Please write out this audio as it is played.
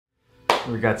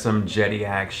We got some jetty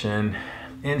action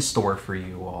in store for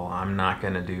you all. I'm not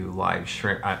gonna do live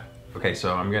shrimp. Okay,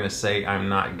 so I'm gonna say I'm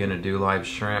not gonna do live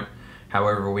shrimp.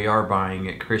 However, we are buying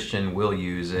it. Christian will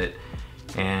use it.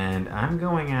 And I'm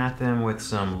going at them with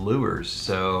some lures.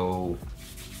 So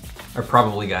I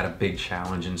probably got a big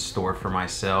challenge in store for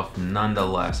myself.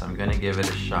 Nonetheless, I'm gonna give it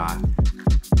a shot.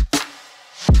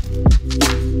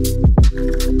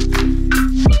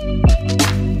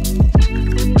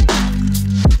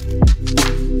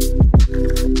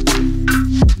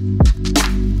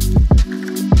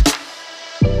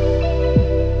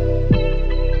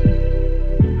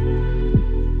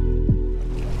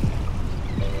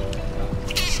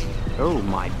 Oh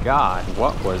my God,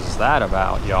 what was that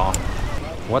about, y'all?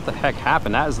 What the heck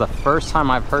happened? That is the first time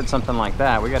I've heard something like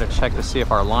that. We gotta check to see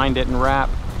if our line didn't wrap.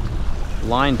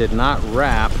 Line did not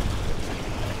wrap.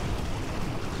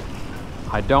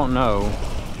 I don't know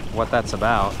what that's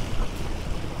about.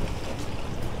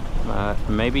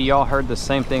 Maybe y'all heard the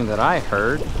same thing that I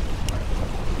heard.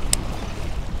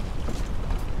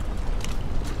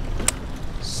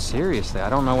 Seriously, I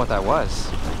don't know what that was.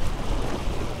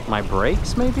 My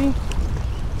brakes, maybe?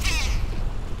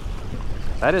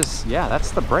 That is, yeah,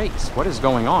 that's the brakes. What is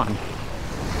going on?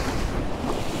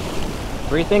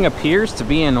 Everything appears to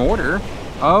be in order.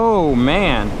 Oh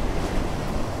man.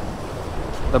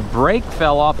 The brake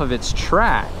fell off of its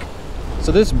track.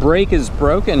 So this brake is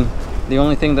broken. The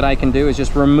only thing that I can do is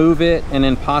just remove it and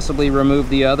then possibly remove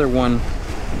the other one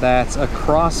that's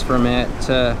across from it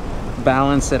to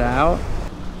balance it out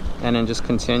and then just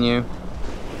continue.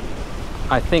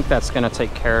 I think that's gonna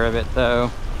take care of it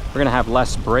though. We're gonna have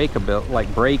less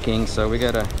braking, so we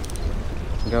gotta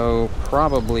go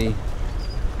probably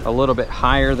a little bit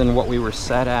higher than what we were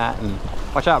set at. And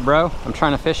watch out, bro. I'm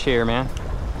trying to fish here, man.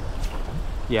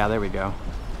 Yeah, there we go.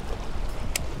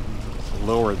 Let's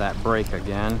lower that brake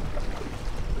again.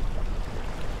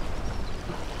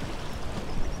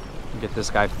 Get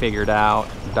this guy figured out,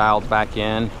 dialed back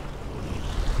in.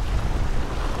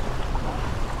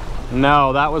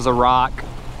 No, that was a rock.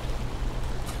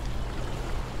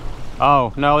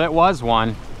 Oh, no, it was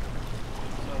one. So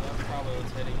that's probably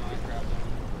what's hitting my crab.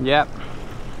 Yep.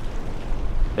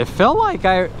 It felt like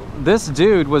this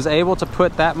dude was able to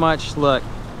put that much, look.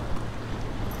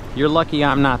 You're lucky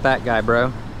I'm not that guy,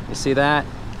 bro. You see that?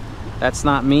 That's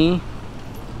not me.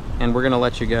 And we're gonna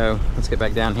let you go. Let's get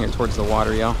back down here towards the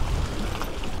water, y'all.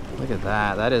 Look at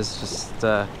that. That is just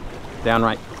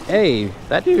downright. Hey,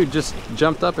 that dude just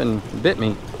jumped up and bit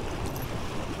me.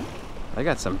 I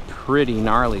got some pretty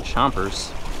gnarly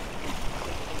chompers.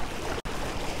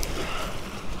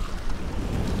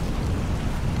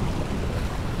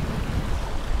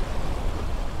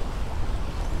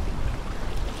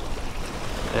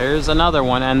 There's another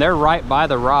one, and they're right by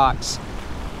the rocks.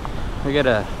 We got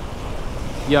a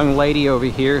young lady over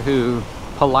here who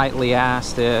politely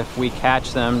asked if we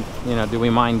catch them, you know, do we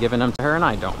mind giving them to her? And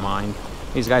I don't mind.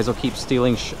 These guys will keep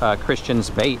stealing Christian's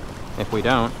bait if we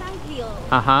don't. Thank you.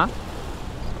 Uh-huh.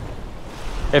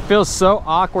 It feels so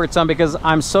awkward, son, because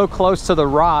I'm so close to the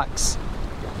rocks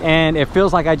and it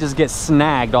feels like I just get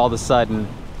snagged all of a sudden.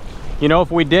 You know,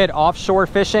 if we did offshore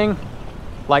fishing,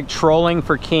 like trolling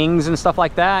for kings and stuff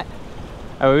like that,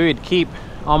 we would keep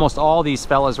almost all these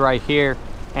fellas right here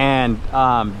and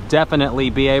definitely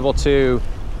be able to,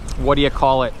 what do you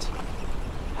call it,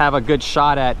 have a good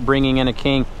shot at bringing in a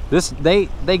king. This, they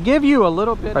give you a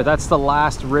little bit. All right, that's the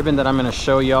last ribbon that I'm gonna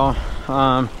show y'all.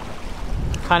 Kind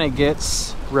of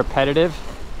gets repetitive.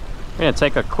 I'm gonna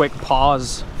take a quick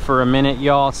pause for a minute,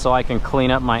 y'all, so I can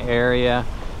clean up my area.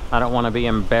 I don't want to be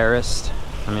embarrassed.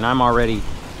 I mean, I'm already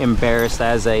embarrassed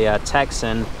as a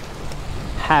Texan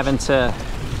having to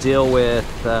deal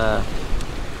with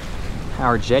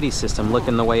our jetty system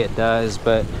looking the way it does,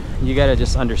 but you got to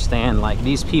just understand, like,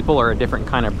 these people are a different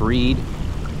kind of breed.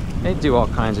 They do all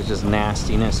kinds of just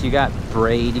nastiness. You got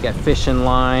braid, you got fishing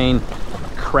line,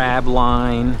 crab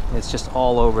line. It's just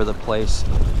all over the place.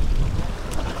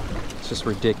 It's just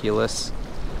ridiculous.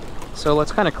 So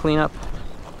let's kind of clean up.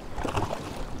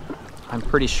 I'm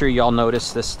pretty sure y'all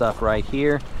noticed this stuff right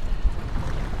here.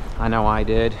 I know I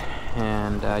did,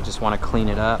 and I just want to clean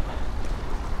it up.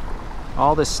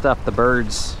 All this stuff, the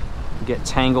birds get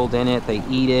tangled in it, they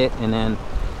eat it, and then,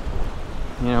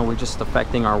 you know, we're just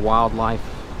affecting our wildlife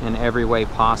in every way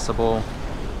possible.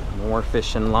 More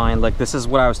fishing line. Like, this is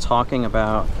what I was talking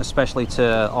about, especially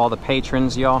to all the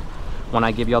patrons, y'all, when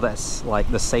I give y'all that, like,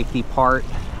 the safety part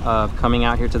of coming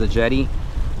out here to the jetty.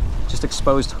 Just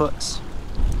exposed hooks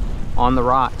on the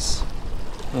rocks,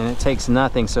 and it takes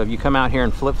nothing. So if you come out here in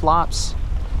flip-flops,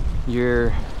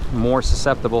 you're more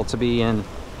susceptible to being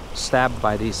stabbed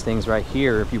by these things right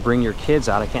here. If you bring your kids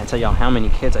out, I can't tell y'all how many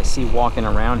kids I see walking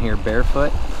around here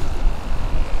barefoot.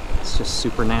 It's just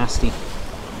super nasty.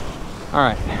 All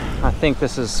right, I think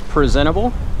this is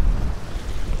presentable.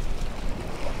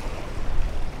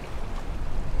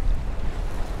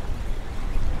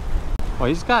 Well,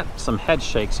 he's got some head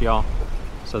shakes, y'all.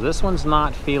 So this one's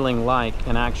not feeling like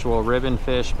an actual ribbon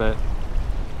fish, but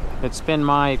it's been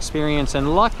my experience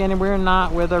and luck, and we're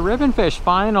not with a ribbon fish.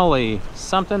 Finally,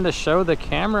 something to show the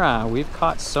camera. We've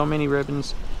caught so many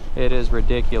ribbons, it is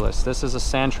ridiculous. This is a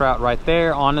sand trout right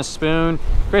there on a spoon.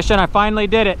 Christian, I finally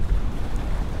did it.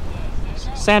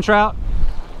 Sand trout.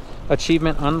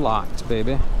 Achievement unlocked,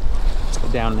 baby. Let's go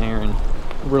down there and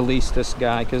release this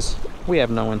guy, because we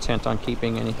have no intent on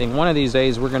keeping anything. One of these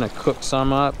days we're gonna cook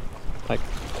some up, like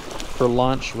for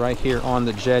lunch right here on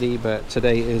the jetty, but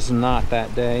today is not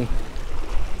that day.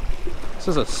 This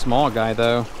is a small guy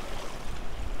though.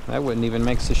 That wouldn't even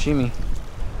make sashimi.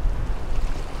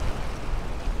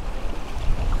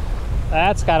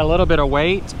 That's got a little bit of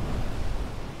weight.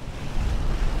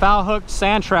 Foul hooked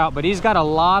sand trout, but he's got a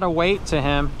lot of weight to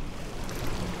him.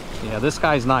 Yeah, this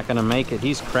guy's not gonna make it.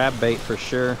 He's crab bait for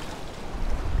sure.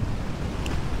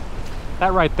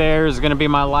 That right there is gonna be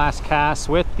my last cast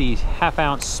with the 1/2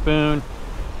 ounce spoon.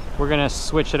 We're gonna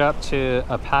switch it up to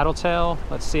a paddle tail.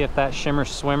 Let's see if that shimmer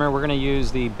swimmer, we're gonna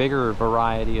use the bigger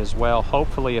variety as well.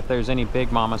 Hopefully if there's any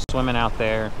big mama swimming out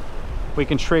there, we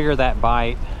can trigger that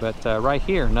bite. But right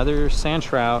here, another sand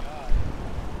trout.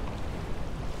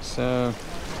 So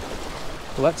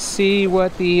let's see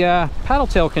what the paddle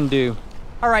tail can do.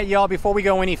 All right, y'all, before we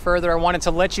go any further, I wanted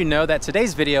to let you know that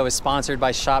today's video is sponsored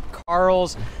by Shop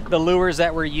Karl's. The lures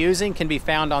that we're using can be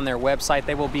found on their website.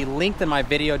 They will be linked in my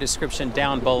video description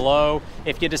down below.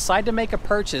 If you decide to make a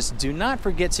purchase, do not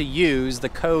forget to use the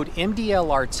code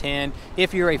MDLR10.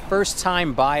 If you're a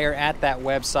first-time buyer at that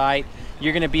website,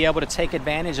 you're gonna be able to take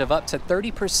advantage of up to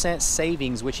 30%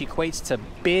 savings, which equates to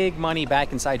big money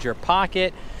back inside your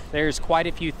pocket. There's quite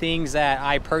a few things that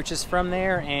I purchased from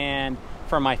there, and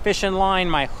from my fishing line,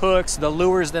 my hooks, the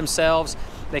lures themselves,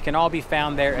 they can all be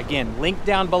found there. Again, link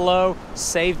down below,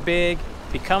 save big,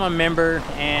 become a member,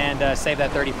 and save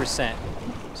that 30%.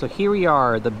 So here we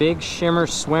are, the big shimmer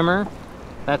swimmer.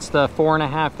 That's the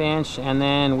 4.5 inch, and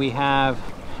then we have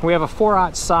a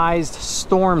 4/0 sized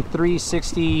Storm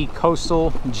 360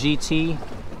 Coastal GT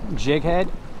jig head,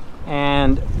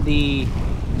 and the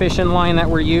fishing line that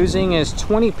we're using is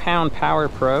 20-pound Power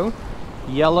Pro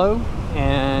yellow,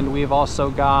 and we've also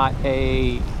got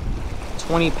a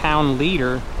 20-pound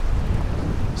leader.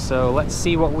 So let's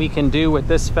see what we can do with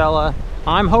this fella.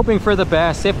 I'm hoping for the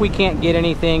best. If we can't get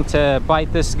anything to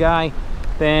bite this guy,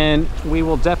 then we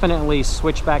will definitely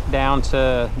switch back down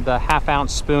to the 1/2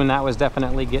 ounce spoon. That was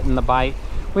definitely getting the bite.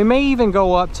 We may even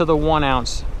go up to the 1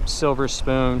 ounce silver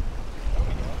spoon.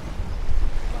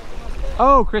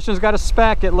 Oh, Christian's got a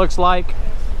speck, it looks like.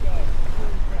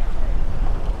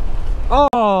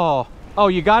 Oh,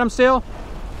 you got him still?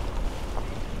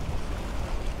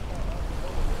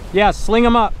 Yeah, sling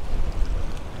him up.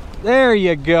 There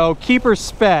you go, keeper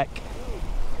speck.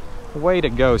 Way to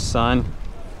go, son.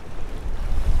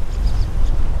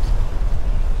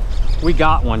 We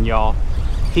got one, y'all.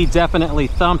 He definitely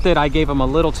thumped it. I gave him a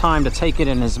little time to take it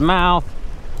in his mouth,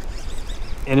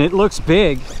 and it looks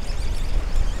big.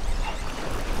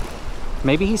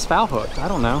 Maybe he's foul hooked, I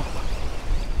don't know.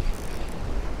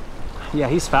 Yeah,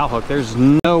 he's foul hooked. There's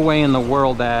no way in the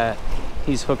world that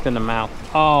he's hooked in the mouth.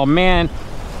 Oh man,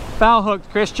 foul hooked,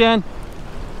 Christian.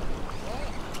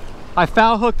 I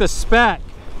foul hooked the speck.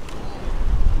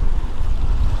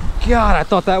 God, I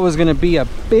thought that was gonna be a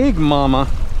big mama.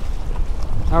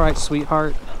 All right,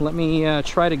 sweetheart, let me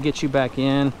try to get you back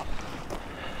in.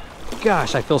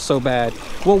 Gosh, I feel so bad.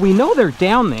 Well, we know they're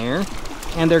down there,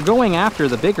 and they're going after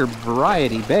the bigger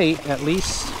variety bait. At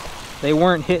least they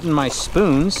weren't hitting my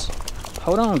spoons.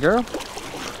 Hold on, girl.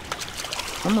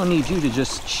 I'm gonna need you to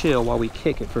just chill while we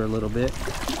kick it for a little bit.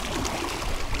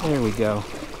 There we go.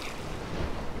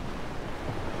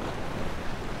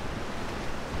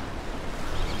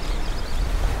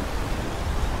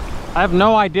 I have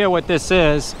no idea what this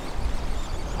is.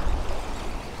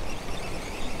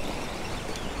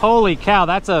 Holy cow,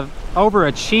 that's a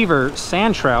overachiever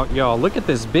sand trout, y'all. Look at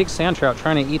this big sand trout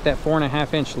trying to eat that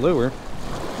 4.5 inch lure.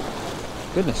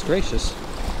 Goodness gracious.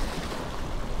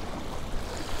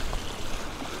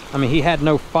 I mean, he had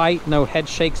no fight, no head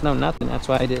shakes, no nothing. That's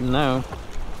why I didn't know.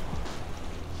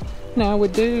 Now we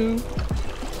do.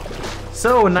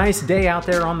 So, nice day out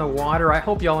there on the water. I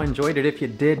hope y'all enjoyed it. If you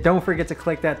did, don't forget to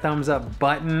click that thumbs up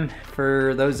button.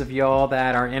 For those of y'all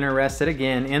that are interested,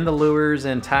 again, in the lures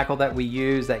and tackle that we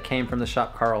use that came from the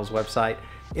Shop Karl's website,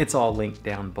 it's all linked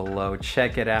down below.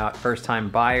 Check it out. First time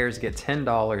buyers get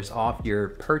 $10 off your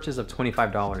purchase of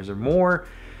 $25 or more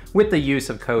with the use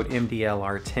of code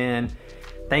MDLR10.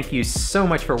 Thank you so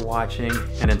much for watching,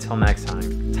 and until next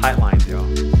time, tight lines,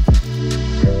 y'all.